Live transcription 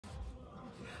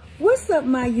What's up,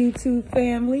 my YouTube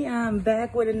family? I'm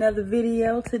back with another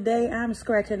video. Today I'm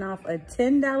scratching off a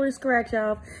 $10 scratch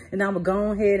off, and I'm gonna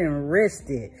go ahead and risk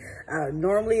it.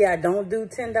 Normally I don't do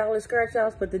 $10 scratch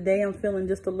offs, but today I'm feeling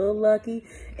just a little lucky,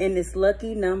 and it's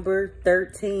lucky number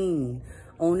 13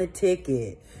 on the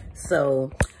ticket. So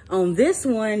on this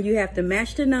one, you have to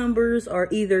match the numbers or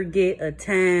either get a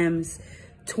times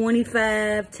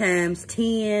 25, times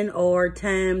 10, or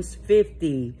times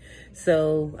 50.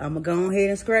 So I'm gonna go ahead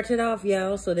and scratch it off,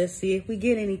 y'all. So let's see if we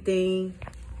get anything.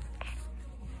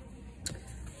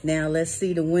 Now let's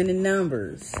see the winning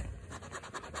numbers.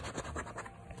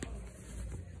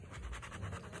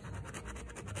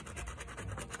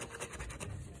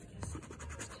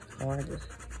 It's hard to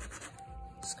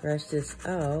scratch this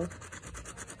off.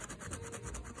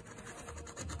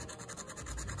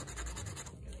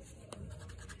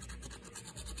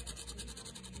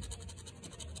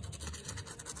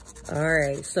 All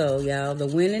right, so y'all, the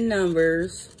winning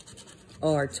numbers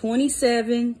are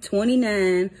 27,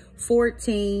 29,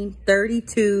 14,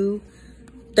 32,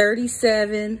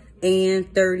 37,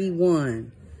 and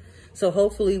 31. So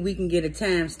hopefully we can get a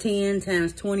times 10,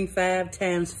 times 25,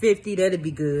 times 50. That'd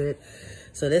be good.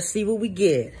 So let's see what we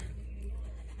get.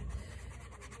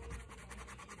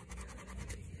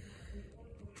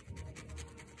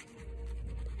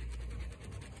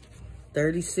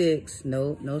 $36.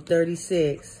 Nope, no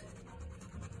 36.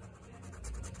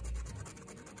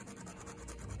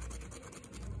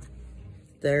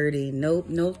 $30. Nope,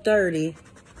 no 30.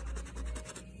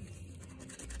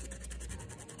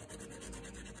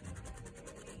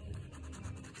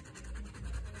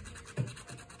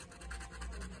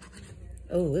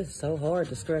 Oh, it's so hard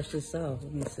to scratch this off.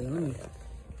 Let me see. Let me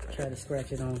try to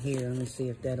scratch it on here. Let me see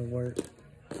if that'll work.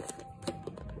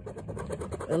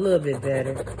 A little bit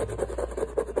better.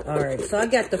 All right, so I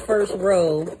got the first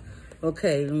row.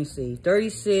 Okay, let me see.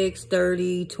 36,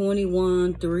 30,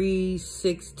 21, 3,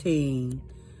 16.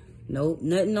 Nope,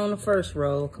 nothing on the first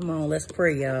row. Come on, let's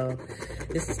pray, y'all.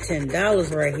 This is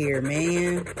 $10 right here,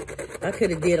 man. I could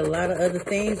have did a lot of other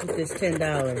things with this $10.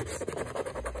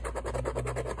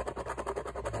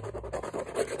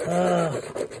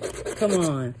 Come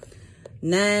on.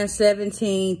 9,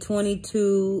 17,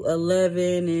 22,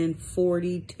 11, and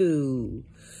 42.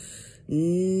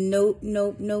 Nope,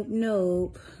 nope, nope,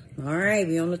 nope. All right,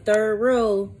 we on the third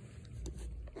row.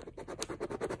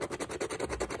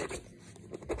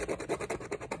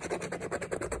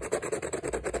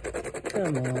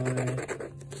 Come on.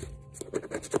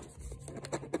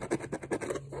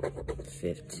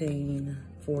 15,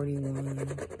 41.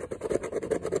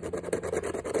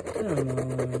 Come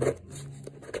on.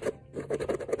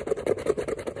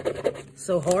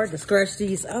 So hard to scratch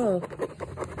these off.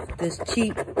 This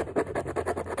cheap.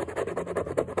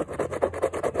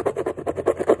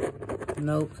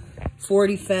 Nope.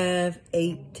 45,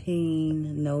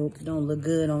 18. Nope. Don't look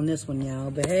good on this one,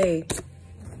 y'all. But hey,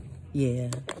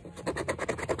 yeah.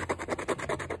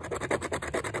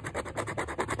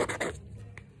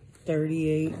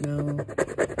 $38, no.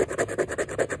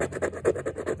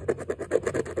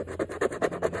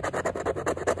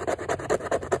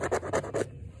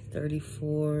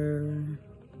 $34.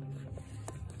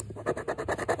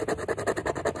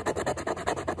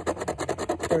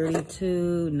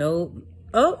 $32, nope.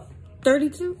 Oh,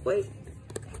 $32, wait.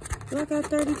 Do I got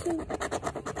 32?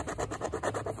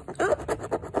 Oh.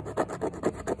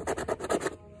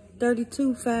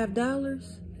 $32,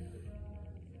 $5.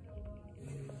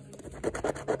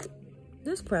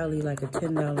 This probably like a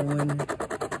 $10 winner.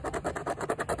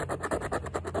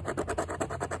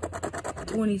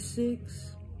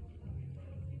 26.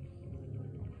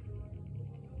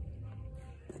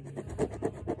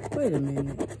 Wait a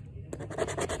minute.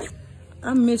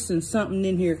 I'm missing something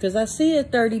in here because I see a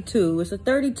 32. It's a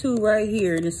 32 right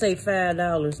here and it say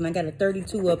 $5 and I got a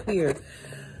 32 up here.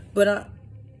 But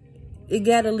it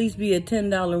got to at least be a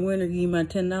 $10 winner, give me my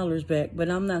 $10 back. But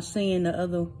I'm not seeing the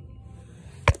other.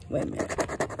 Wait a minute.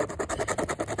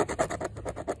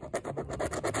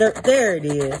 There it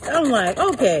is. I'm like,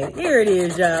 okay, here it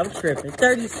is, y'all. I'm tripping.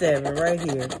 37 right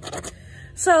here.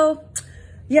 So,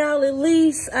 y'all, at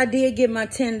least I did get my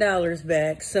 $10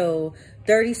 back. So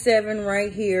 37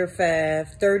 right here,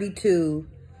 5, 32,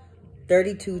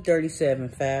 37,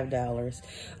 $5.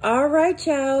 All right,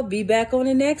 y'all. Be back on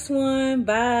the next one.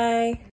 Bye.